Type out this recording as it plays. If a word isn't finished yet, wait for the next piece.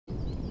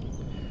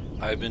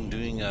I've been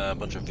doing a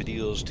bunch of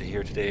videos to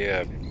here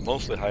today,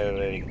 mostly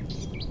highlighting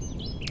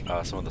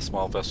some of the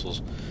small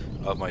vessels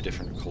of my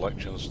different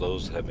collections,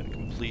 those that have been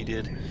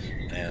completed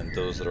and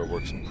those that are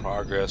works in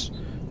progress.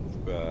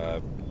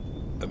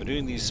 I've been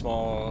doing these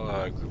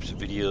small groups of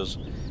videos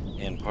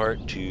in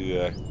part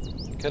to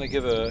kind of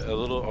give a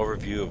little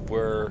overview of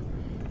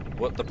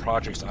what the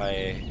projects I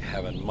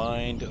have in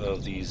mind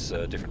of these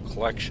different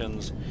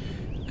collections.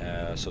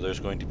 So there's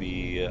going to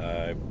be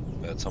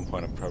at some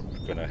point I'm probably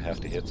going to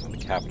have to hit some of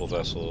the capital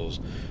vessels,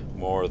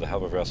 more of the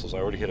hover vessels. I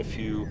already hit a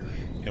few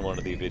in one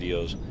of the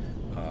videos,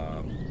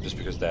 just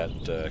because that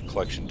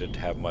collection didn't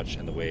have much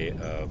in the way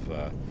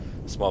of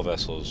small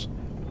vessels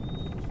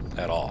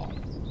at all.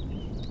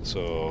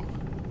 So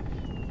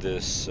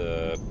this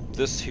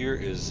here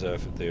is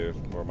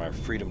for my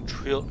Freedom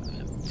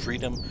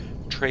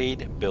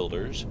Trade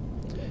Builders,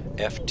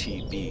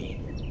 FTB.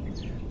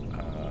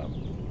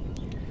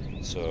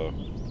 So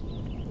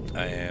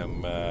I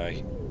am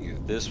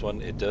this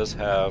one. It does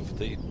have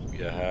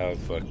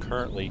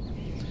currently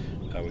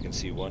we can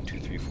see 1, 2,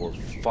 3, 4,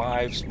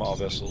 5 small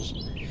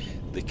vessels.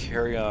 The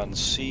Carry-On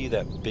C,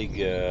 that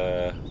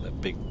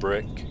big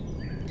brick.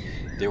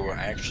 There will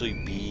actually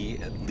be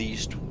at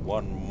least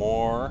one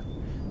more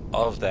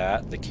of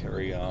that. The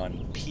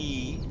Carry-On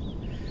P.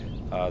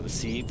 The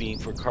C being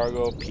for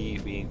cargo, P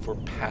being for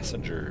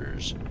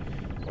passengers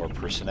or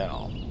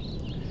personnel.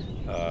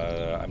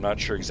 I'm not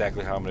sure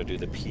exactly how I'm going to do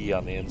the P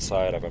on the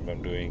inside. If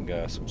I'm doing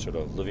some sort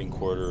of living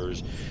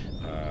quarters,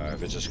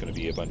 if it's just going to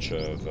be a bunch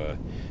of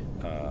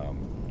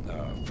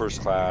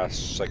first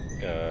class,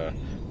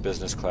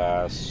 business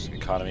class,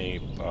 economy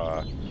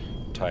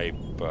type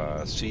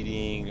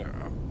seating,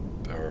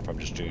 or if I'm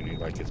just doing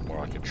it's more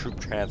like a troop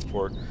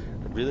transport.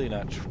 I'm really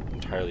not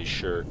entirely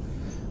sure.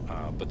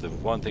 But the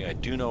one thing I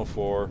do know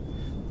for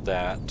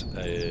that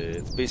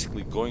it's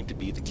basically going to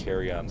be the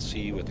Carry-On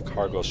C with the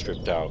cargo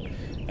stripped out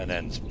and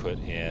then put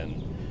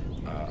in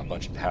a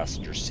bunch of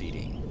passenger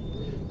seating.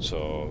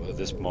 So at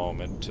this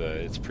moment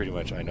it's pretty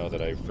much, I know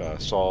that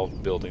I've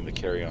solved building the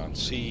Carry-On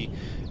C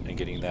and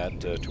getting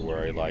that to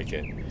where I like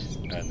it,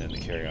 and then the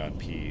Carry-On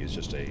P is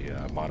just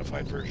a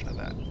modified version of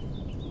that.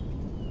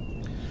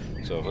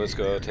 So let's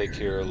go take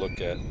here a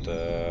look at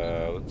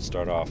let's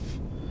start off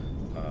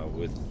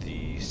with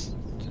the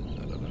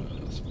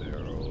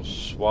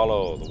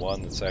Swallow, the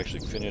one that's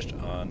actually finished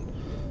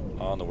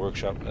on the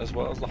workshop, as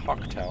well as the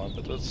Hawk Talon.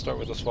 But let's start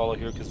with the Swallow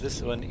here, because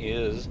this one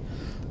is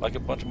like a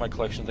bunch of my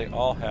collections. They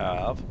all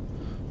have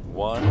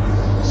one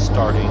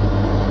starting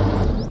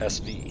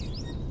SV,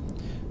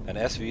 an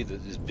SV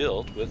that is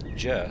built with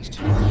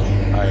just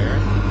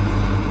iron,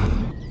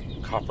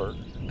 copper,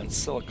 and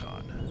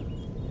silicon.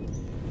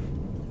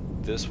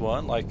 This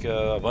one, like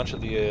a bunch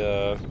of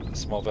the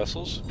small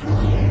vessels,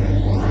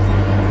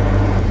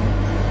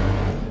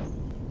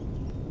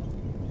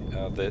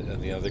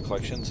 the other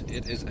collections,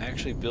 it is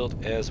actually built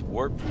as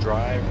warp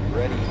drive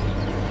ready.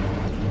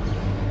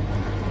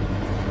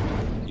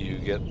 You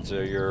get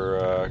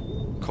your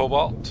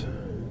cobalt.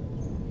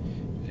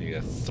 You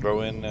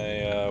throw in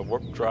a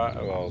warp drive.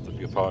 Well,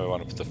 you probably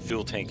want to put the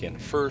fuel tank in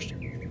first,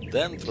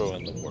 then throw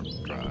in the warp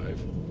drive.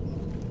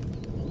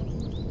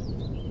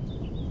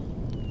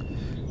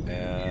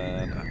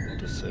 And I want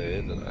to say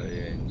that I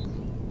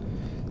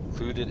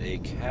included a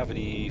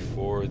cavity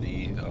for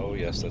the. Oh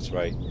yes, that's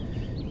right.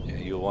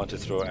 You'll want to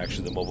throw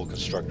actually the mobile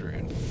constructor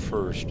in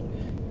first.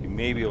 You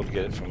may be able to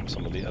get it from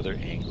some of the other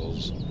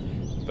angles,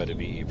 but it'd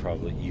be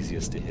probably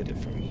easiest to hit it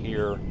from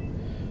here.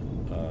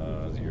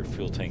 Your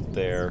fuel tank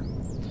there.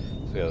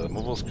 So yeah, the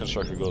mobile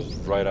constructor goes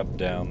right up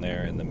down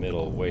there in the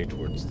middle, way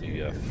towards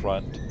the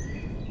front,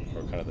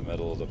 or kind of the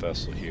middle of the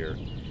vessel here.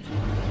 And,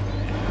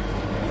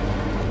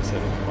 like I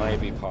said, it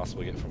might be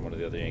possible to get from one of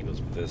the other angles,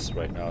 but this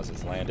right now, as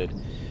it's landed,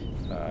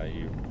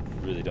 you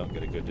really don't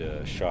get a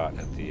good shot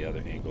at the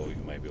other angle. You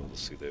might be able to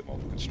see the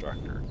mobile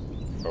constructor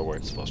or where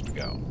it's supposed to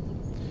go.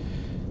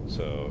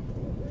 So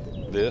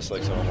this,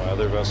 like some of my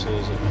other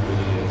vessels, it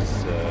really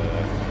is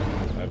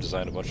I've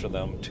designed a bunch of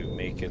them to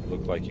make it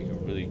look like you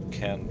really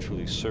can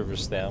truly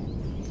service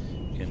them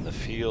in the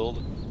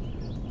field.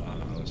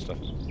 Stuff.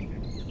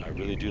 I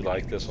really do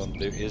like this one.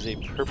 There is a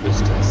purpose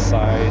to the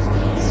size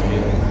and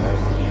scale of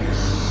the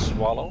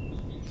Swallow.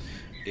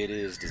 It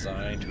is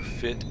designed to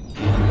fit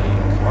in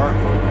a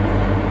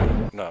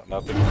cargo. No,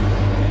 not the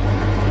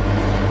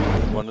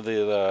one of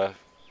the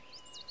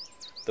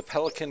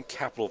Pelican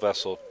capital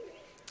vessel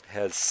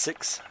has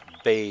 6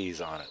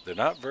 bays on it. They're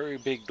not very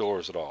big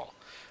doors at all.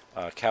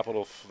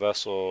 Capital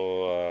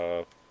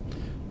vessel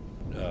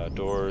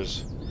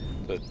doors,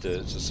 but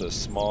it's just a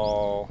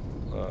small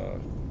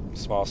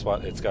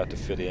spot it's got to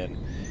fit in,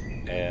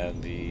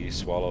 and the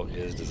Swallow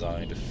is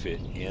designed to fit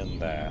in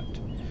that.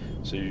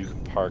 So you can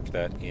park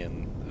that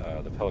in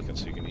the Pelican,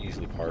 so you can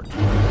easily park 6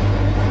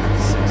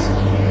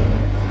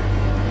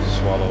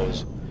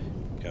 Swallows,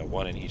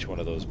 one in each one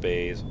of those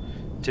bays.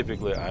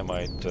 Typically, I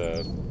might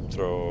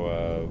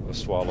throw a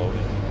Swallow in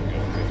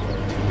maybe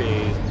 2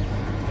 bays,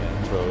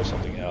 and throw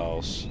something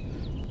else,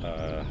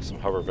 some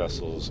hover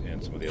vessels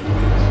in some of the other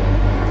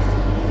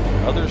bays.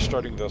 other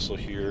starting vessel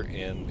here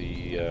in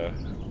the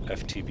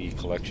FTB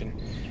collection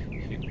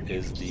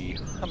is the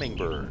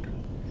Hummingbird.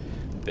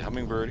 The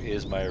Hummingbird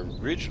is my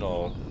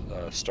original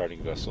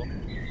starting vessel.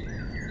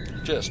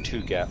 Just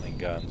 2 Gatling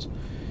guns.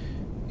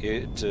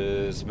 It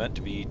is meant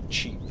to be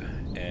cheap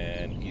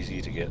and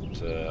easy to get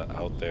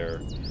out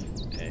there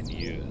and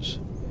use.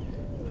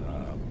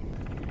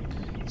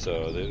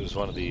 So it was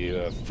one of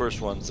the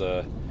first ones.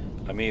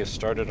 I may have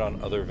started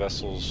on other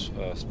vessels,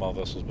 small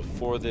vessels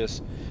before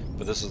this,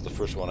 but this is the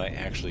first one I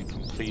actually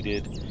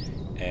completed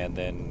and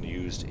then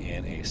used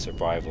in a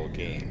survival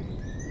game.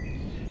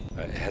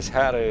 It has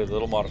had a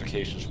little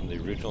modifications from the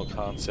original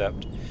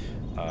concept.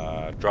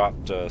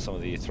 Dropped some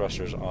of the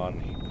thrusters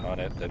on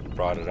it that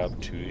brought it up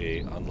to a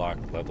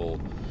unlocked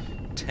level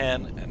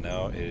 10, and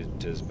now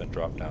it has been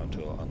dropped down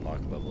to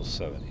unlocked level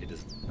 7. It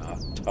is not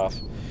tough.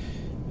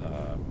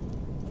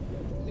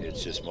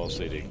 It's just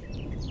mostly to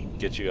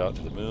get you out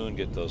to the moon,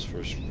 get those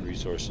first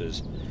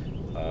resources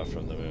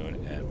from the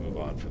moon, and move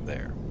on from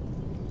there.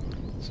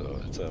 So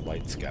it's a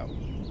light scout.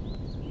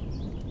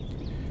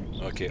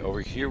 Okay, over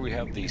here we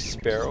have the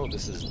Sparrow.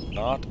 This is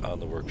not on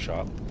the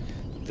workshop.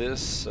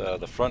 This,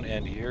 the front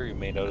end here, you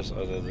may notice,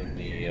 other than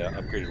the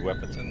upgraded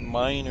weapons and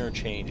minor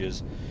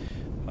changes,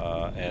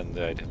 and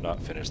I have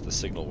not finished the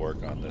signal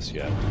work on this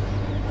yet.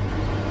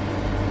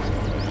 So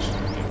I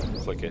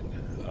just click it,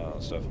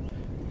 stuff.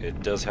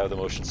 It does have the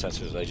motion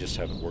sensors. I just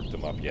haven't worked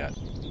them up yet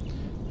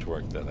to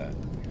work that.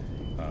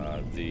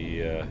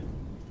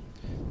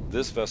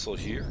 This vessel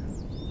here,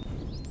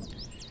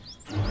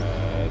 it's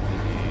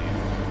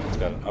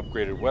got an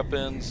upgraded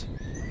weapons.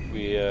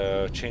 We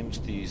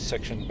changed the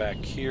section back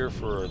here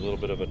for a little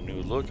bit of a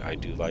new look. I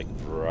do like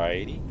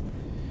variety.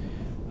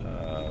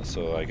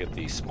 So I get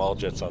the small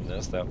jets on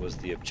this. That was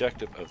the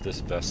objective of this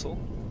vessel,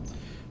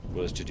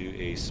 was to do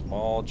a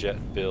small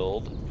jet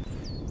build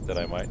that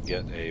I might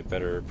get a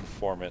better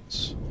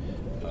performance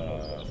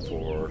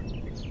for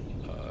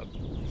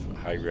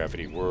high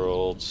gravity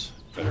worlds,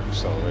 better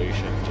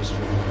acceleration, just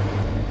for the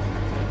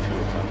fuel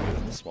economy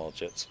that the small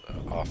jets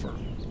offer.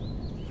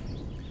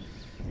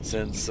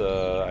 Since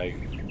I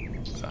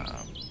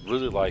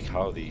really like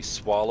how the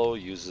Swallow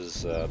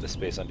uses the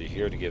space under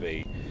here to give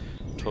a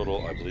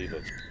total, I believe,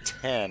 of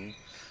 10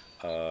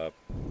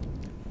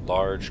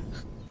 large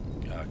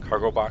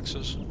cargo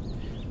boxes.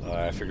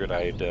 I figured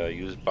I'd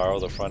borrow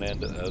the front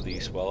end of the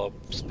Swallow,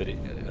 spin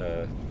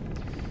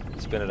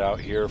it out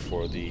here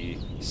for the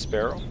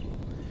Sparrow,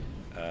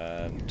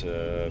 and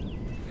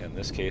in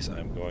this case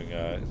I'm going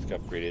it's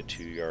upgraded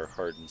to your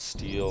hardened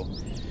steel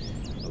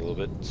a little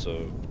bit,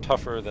 so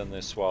tougher than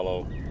the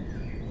Swallow,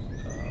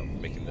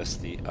 making this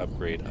the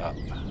upgrade up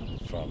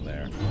from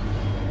there. And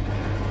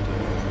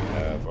we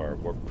have our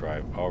warp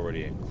drive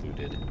already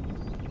included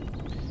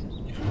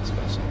in this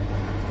vessel.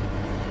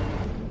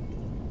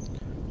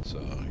 So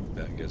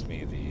that gives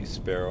me the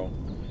Sparrow.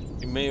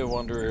 You may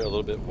wonder a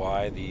little bit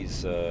why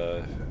these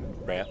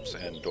ramps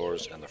and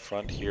doors in the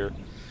front here.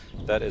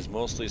 That is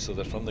mostly so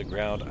that from the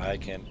ground I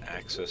can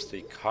access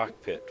the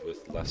cockpit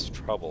with less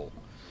trouble.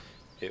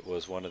 It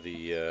was one of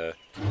the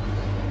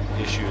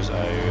issues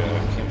I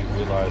came to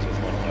realize with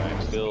one of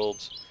my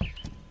builds,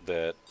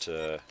 that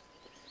the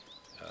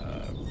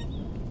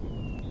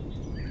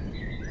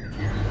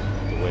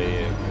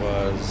way it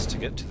was to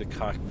get to the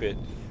cockpit,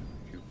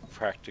 you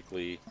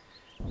practically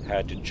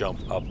had to jump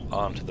up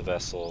onto the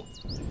vessel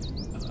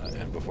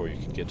and before you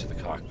could get to the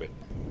cockpit.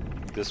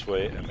 This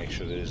way, I make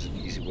sure there's an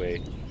easy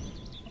way,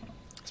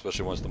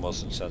 especially once the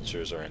motion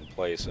sensors are in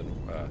place, and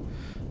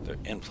they're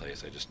in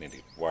place, I just need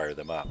to wire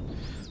them up.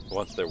 But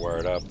once they're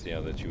wired up, you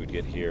know, that you would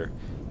get here,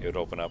 it would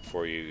open up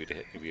for you,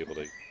 you'd be able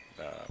to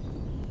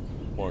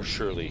more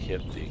surely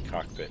hit the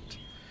cockpit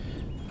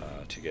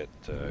to get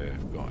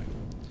going.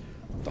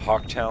 The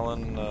Hawk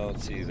Talon,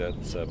 let's see,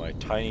 that's my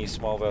tiny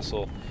small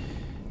vessel.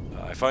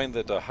 I find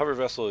that a hover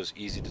vessel is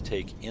easy to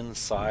take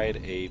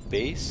inside a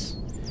base,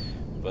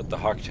 but the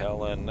Hawk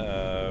Talon,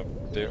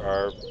 there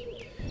are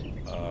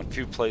a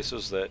few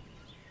places that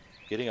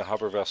getting a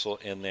hover vessel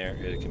in there,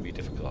 it can be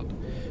difficult.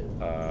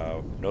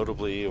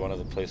 Notably, one of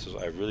the places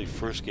I really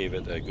first gave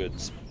it a good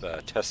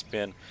test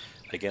spin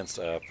against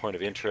a point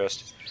of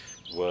interest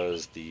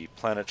was the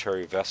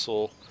planetary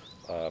vessel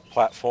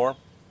platform,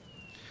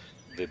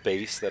 the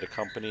base that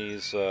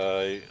accompanies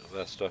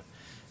that stuff,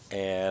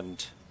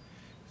 and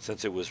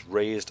since it was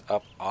raised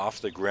up off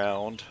the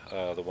ground,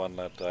 the one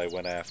that I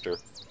went after,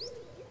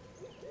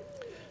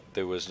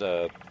 there was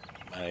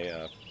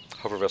my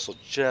hover vessel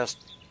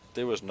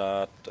there was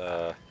not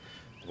a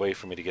way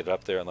for me to get it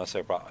up there unless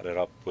I brought it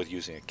up with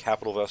using a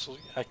capital vessel.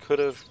 I could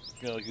have,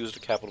 used a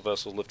capital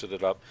vessel, lifted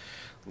it up,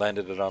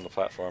 landed it on the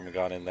platform, and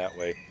gone in that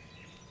way.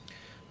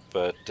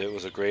 But it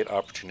was a great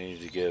opportunity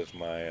to give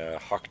my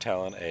Hawk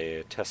Talon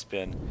a test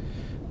spin.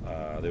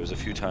 There was a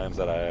few times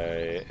that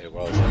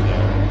while I was in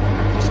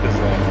there, just because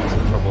I had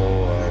some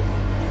trouble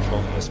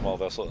controlling a small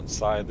vessel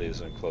inside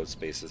these enclosed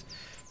spaces,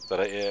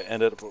 but I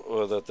ended up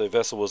that the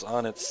vessel was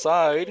on its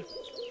side,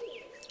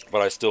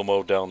 but I still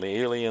mowed down the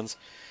aliens.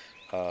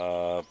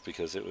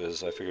 because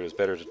I figured it was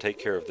better to take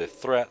care of the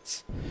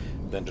threats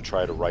than to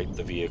try to right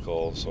the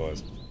vehicle, so I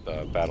was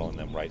battling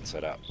them right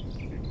side up.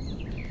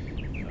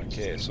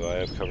 Okay, so I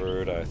have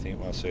covered, I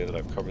think I'll say that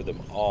I've covered them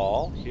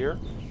all here,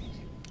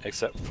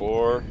 except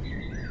for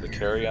the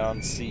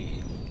Carrion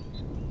Sea.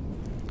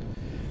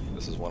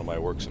 This is one of my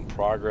works in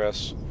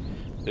progress.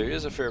 There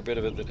is a fair bit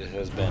of it that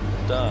has been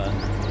done.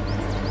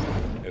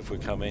 If we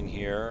come in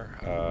here,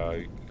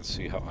 you can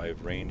see how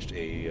I've arranged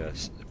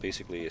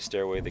basically a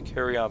stairway. The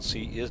Carrion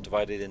Sea is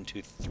divided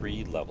into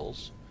 3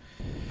 levels.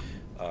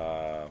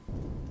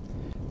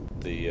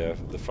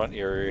 The front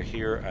area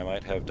here, I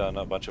might have done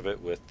a bunch of it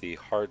with the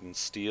hardened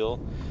steel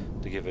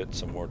to give it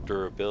some more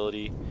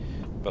durability,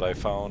 but I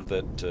found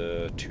that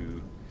the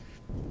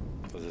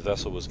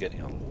vessel was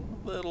getting a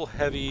little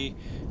heavy,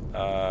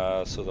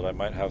 so that I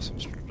might have some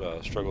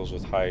struggles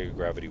with high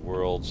gravity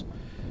worlds.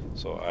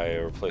 So I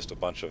replaced a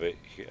bunch of it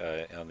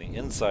on the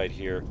inside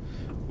here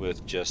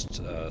with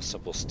just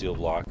simple steel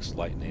blocks,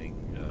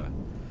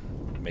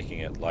 making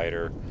it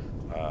lighter.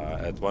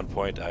 At one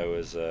point I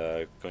was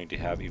going to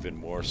have even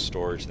more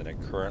storage than it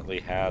currently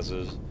has,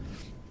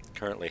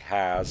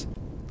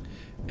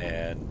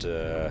 and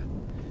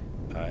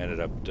I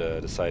ended up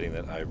deciding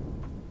that I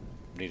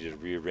needed to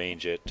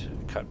rearrange it,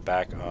 cut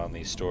back on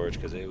the storage,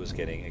 because it was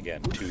getting,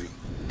 again, the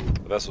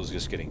vessel was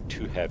just getting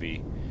too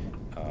heavy,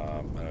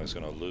 and I was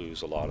going to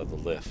lose a lot of the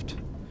lift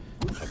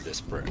of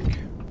this brick,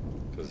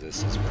 because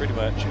this is pretty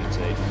much, it's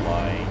a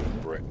flying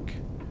brick.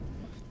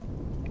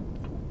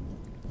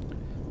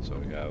 So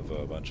we have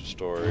a bunch of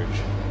storage.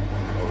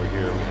 Over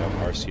here we have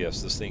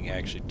RCS. This thing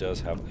actually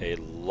does have a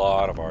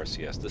lot of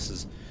RCS.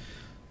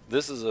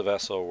 This is a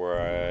vessel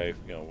where I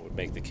would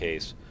make the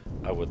case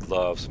I would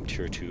love some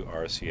tier 2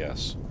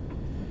 RCS.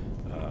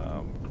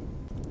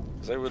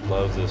 Because I would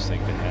love this thing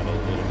to handle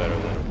a little better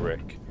than a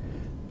brick.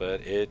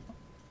 But it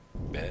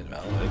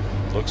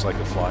looks like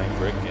a flying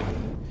brick,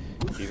 and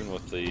even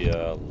with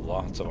the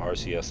lots of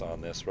RCS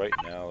on this right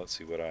now, let's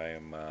see what I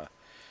am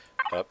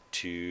up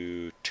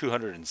to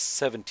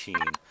 217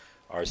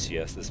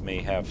 RCS. This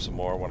may have some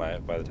more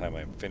by the time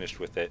I'm finished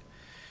with it,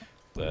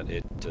 but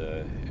it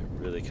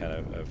really kind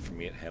of, for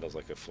me, it handles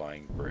like a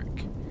flying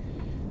brick.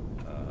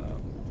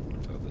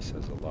 So this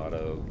has a lot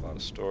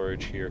of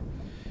storage here.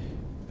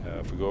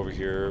 If we go over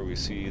here, we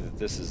see that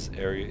this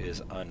area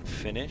is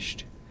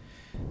unfinished.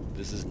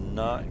 This is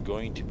not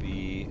going to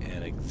be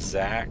an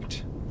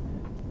exact.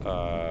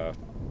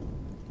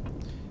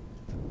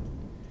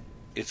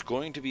 It's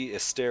going to be a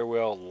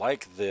stairwell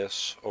like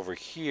this over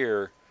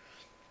here,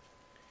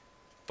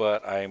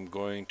 but I'm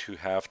going to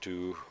have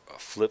to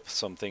flip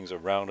some things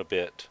around a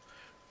bit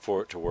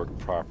for it to work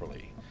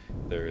properly.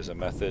 There is a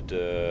method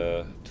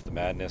to the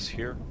madness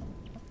here.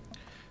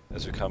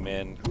 As we come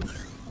in,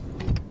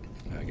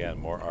 again,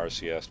 more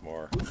RCS,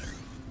 more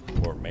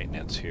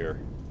maintenance here.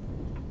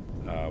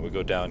 We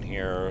go down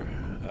here,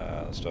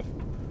 stuff.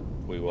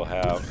 We will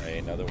have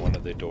another one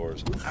of the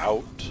doors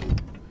out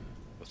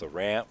with a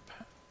ramp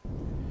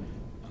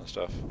and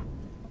stuff.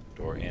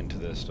 Door into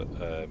this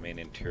main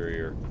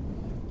interior.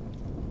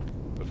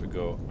 But if we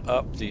go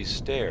up these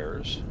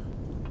stairs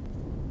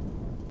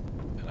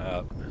and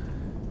up,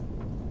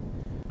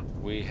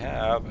 we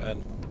have,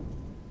 and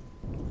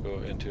go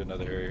into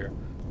another area here,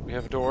 we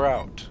have a door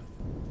out.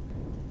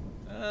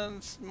 And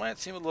it might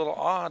seem a little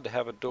odd to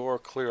have a door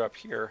clear up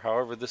here.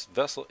 However, this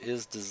vessel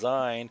is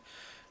designed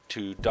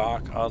to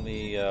dock on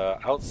the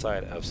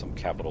outside of some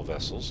capital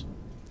vessels.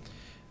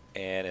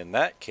 And in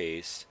that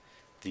case,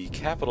 the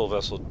capital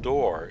vessel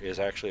door is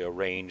actually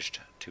arranged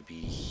to be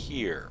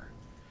here,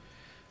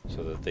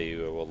 so that they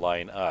will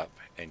line up,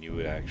 and you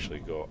would actually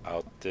go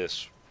out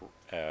this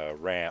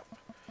ramp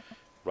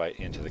right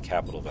into the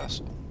capital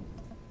vessel.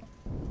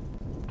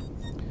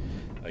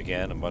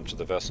 Again, a bunch of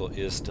the vessel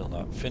is still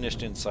not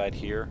finished inside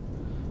here.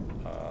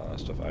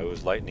 Stuff. I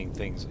was lightening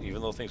things,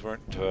 even though things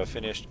weren't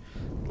finished,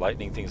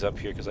 lightening things up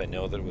here because I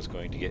know that it was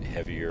going to get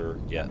heavier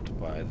yet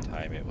by the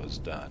time it was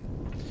done.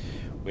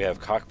 We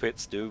have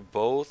cockpits do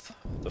both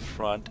the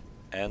front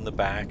and the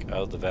back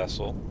of the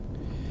vessel,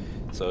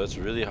 so it's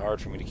really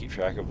hard for me to keep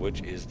track of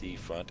which is the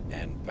front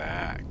and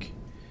back.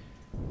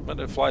 But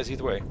it flies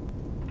either way.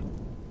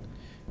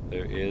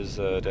 There is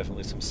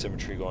definitely some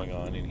symmetry going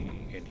on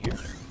in here.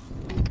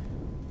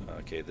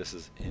 Okay, this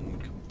is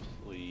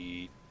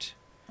incomplete.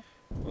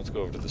 Let's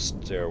go over to the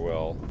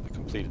stairwell, the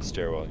completed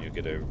stairwell, and you'll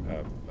get a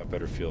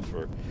better feel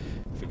for.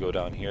 If we go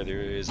down here,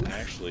 there is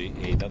actually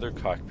another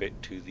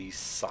cockpit to the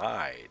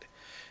side,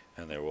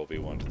 and there will be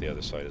one to the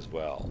other side as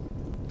well.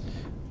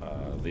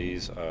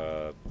 These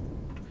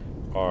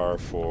are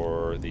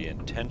for the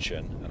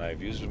intention, and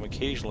I've used them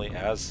occasionally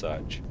as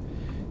such,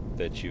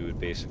 that you would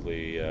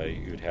basically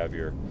you'd have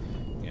your,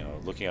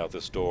 looking out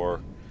this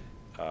door,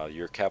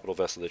 your capital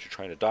vessel that you're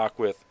trying to dock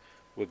with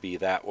would be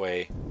that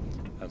way,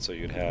 and so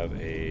you'd have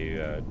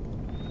a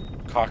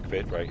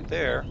cockpit right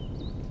there.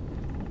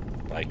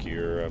 Like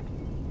you're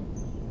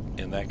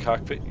in that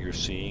cockpit, you're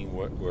seeing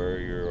where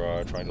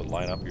you're trying to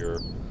line up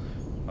your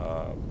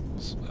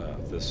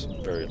this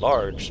very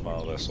large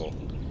small vessel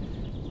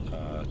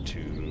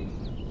to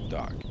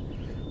dock.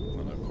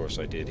 And of course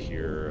I did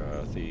here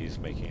these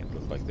making it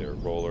look like they're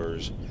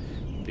rollers.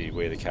 The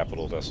way the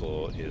capital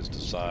vessel is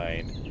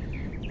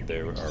designed,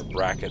 there are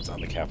brackets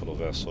on the capital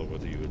vessel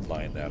whether you would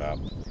line that up,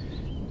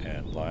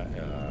 and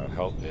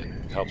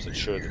it helps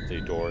ensure that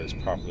the door is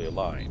properly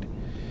aligned.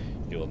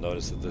 You'll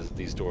notice that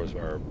these doors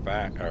are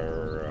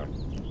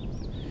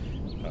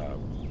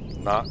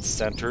not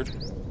centered,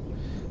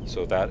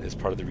 so that is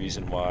part of the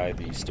reason why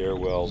the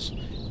stairwells,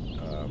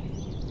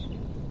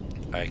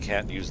 I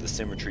can't use the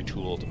symmetry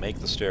tool to make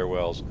the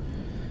stairwells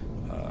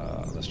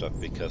and stuff,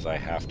 because I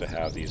have to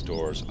have these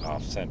doors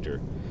off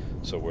center.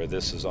 So where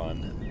this is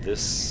on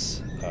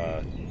this,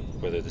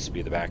 whether this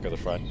be the back or the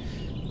front,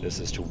 this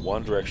is to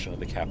one direction of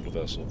the capital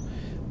vessel.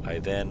 I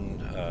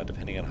then,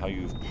 depending on how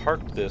you've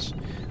parked this,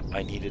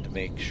 I needed to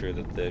make sure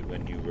that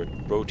when you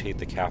rotate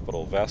the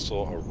capital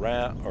vessel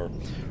around, or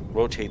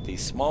rotate the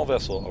small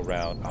vessel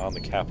around on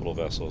the capital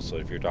vessel, so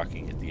if you're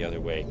docking it the other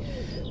way,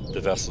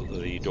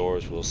 the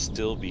doors will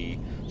still be,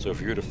 so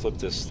if you were to flip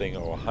this thing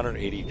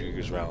 180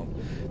 degrees around,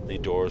 the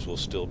doors will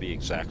still be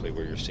exactly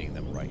where you're seeing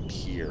them right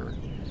here.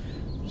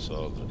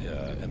 So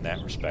in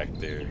that respect,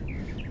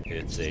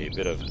 it's a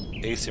bit of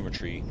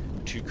asymmetry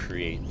to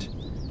create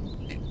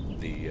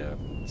the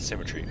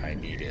symmetry I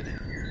needed.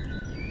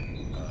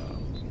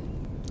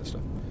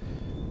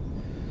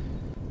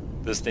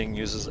 This thing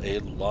uses a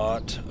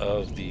lot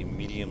of the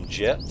medium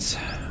jets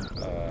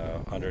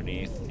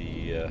underneath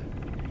the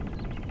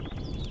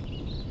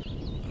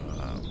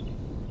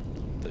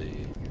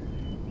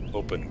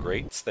open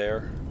grates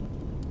there.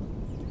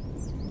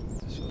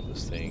 So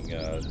this thing,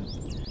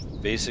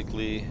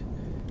 basically,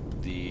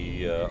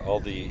 all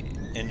the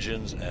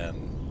engines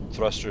and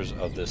thrusters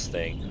of this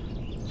thing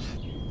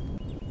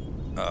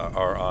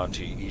are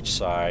onto each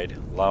side,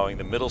 allowing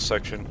the middle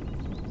section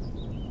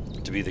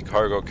to be the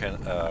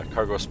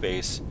cargo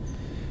space,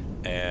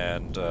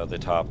 and the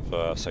top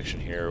section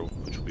here,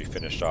 which will be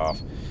finished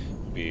off,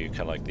 will be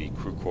kind of like the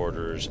crew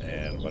quarters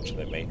and a bunch of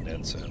the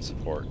maintenance and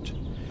support.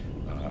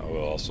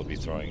 We'll also be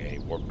throwing a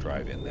warp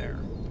drive in there.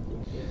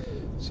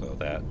 So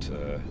that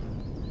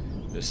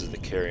this is the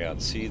carry-on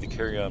C. The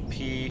carry-on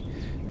P,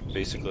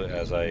 basically,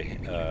 as I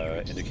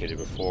indicated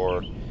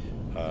before,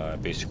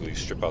 basically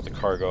strip out the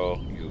cargo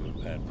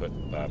and put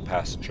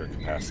passenger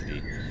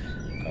capacity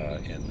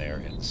in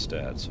there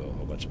instead, so a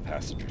whole bunch of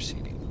passenger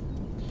seating.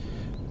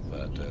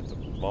 But at the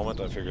moment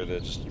I figured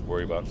that just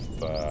worry about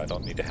I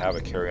don't need to have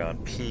a carry-on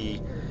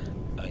P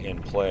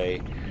in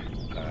play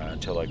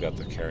until I got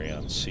the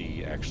carry-on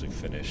C actually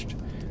finished,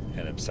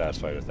 and I'm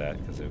satisfied with that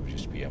because it would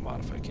just be a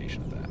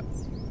modification of that.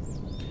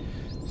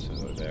 So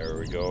there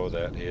we go,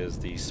 that is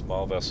the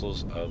small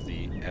vessels of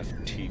the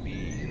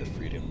FTB, the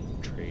Freedom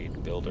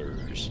Trade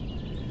Builders.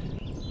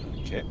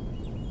 Okay,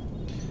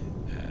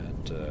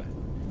 and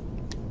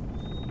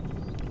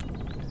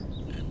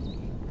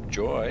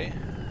enjoy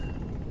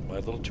my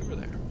little tour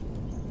there.